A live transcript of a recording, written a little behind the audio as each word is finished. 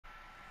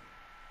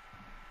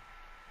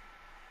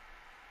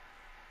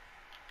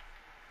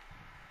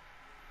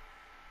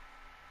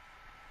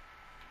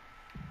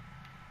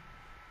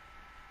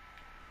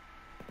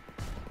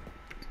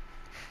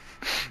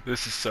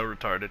This is so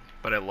retarded,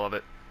 but I love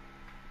it.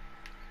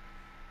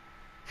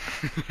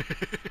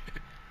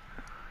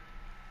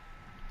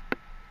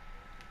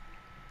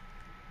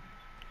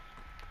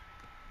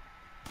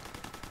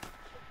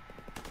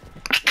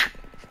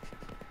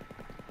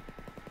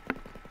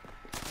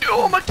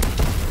 Oh my...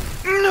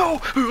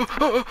 No!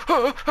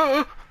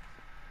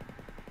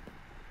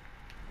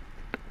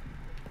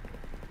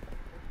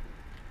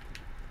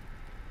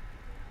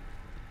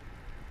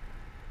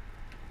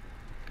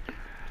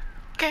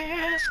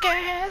 Gas,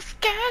 gas,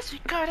 gas, you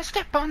gotta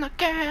step on the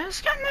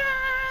gas. Na, na,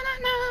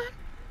 na.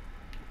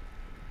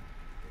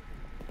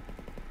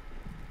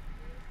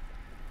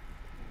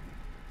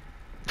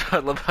 I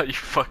love how you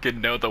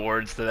fucking know the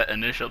words to that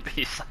initial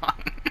D song.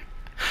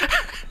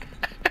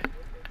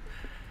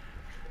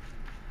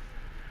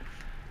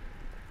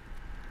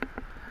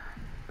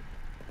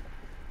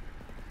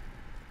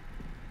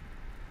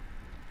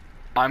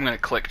 I'm gonna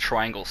click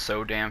triangle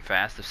so damn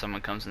fast if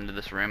someone comes into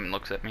this room and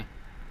looks at me.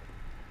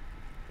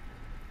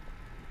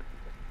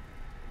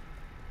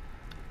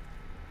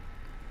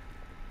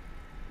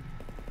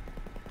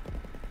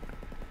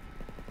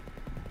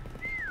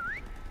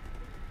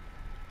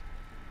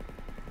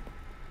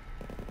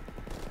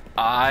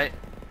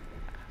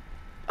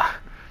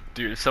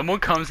 Dude, if someone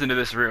comes into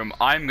this room,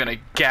 I'm gonna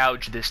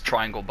gouge this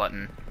triangle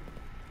button.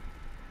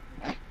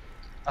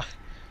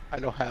 I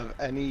don't have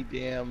any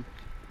damn.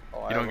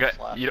 Oh, You don't get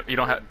you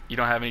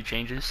don't have any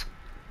changes?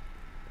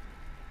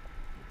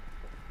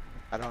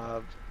 I don't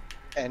have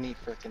any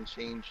frickin'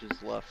 changes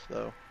left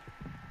though.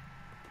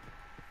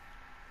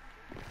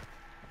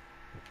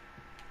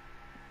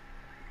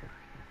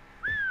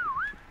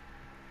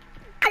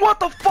 What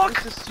the fuck?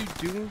 What is this you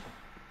doing?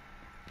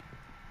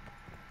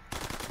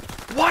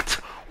 What?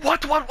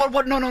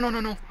 What? No, no, no, no,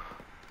 no.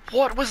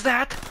 What was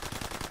that?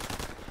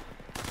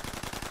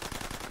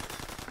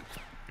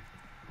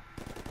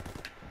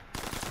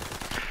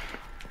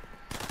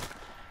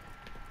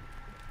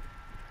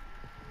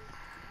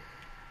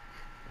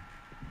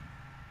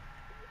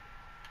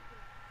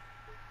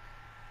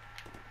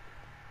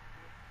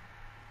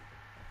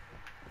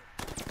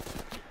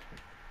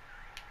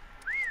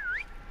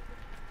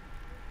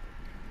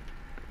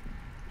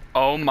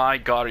 Oh my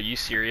god, are you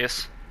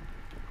serious?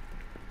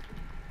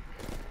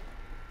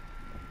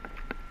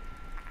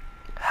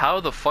 How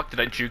the fuck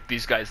did I juke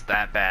these guys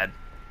that bad?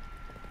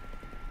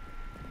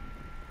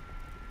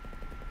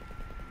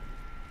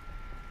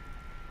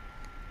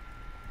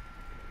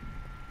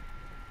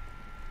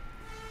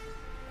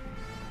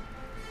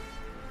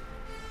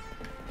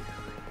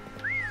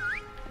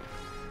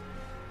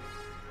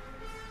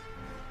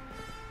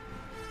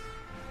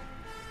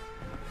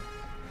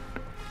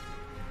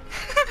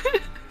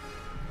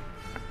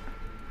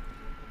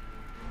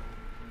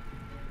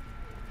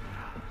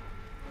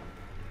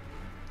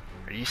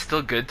 Are you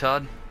still good,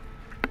 Todd?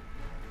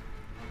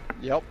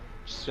 Yep,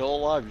 still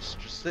alive. He's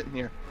just sitting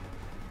here.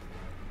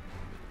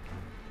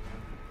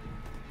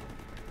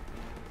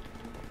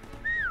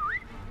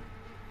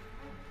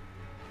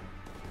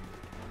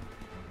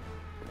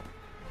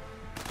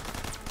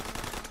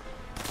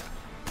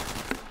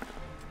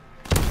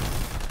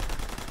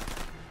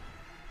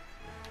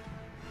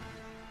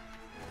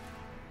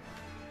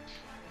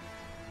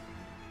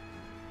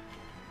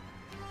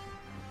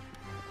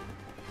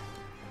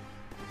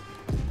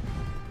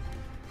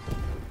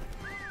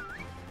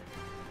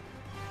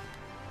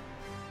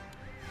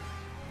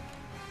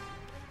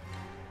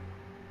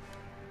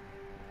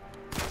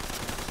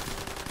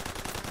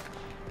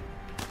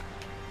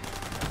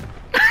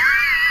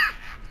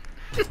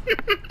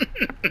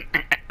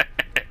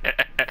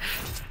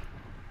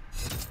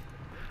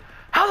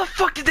 How the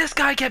fuck did this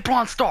guy get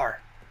Bronze Star?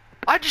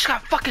 I just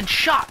got fucking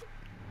shot.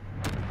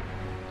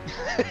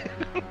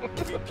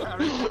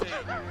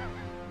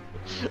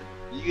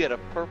 You get a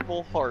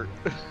purple heart.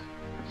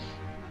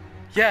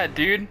 Yeah,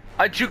 dude.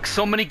 I juked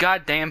so many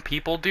goddamn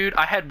people, dude.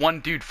 I had one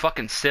dude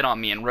fucking sit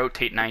on me and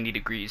rotate 90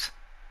 degrees.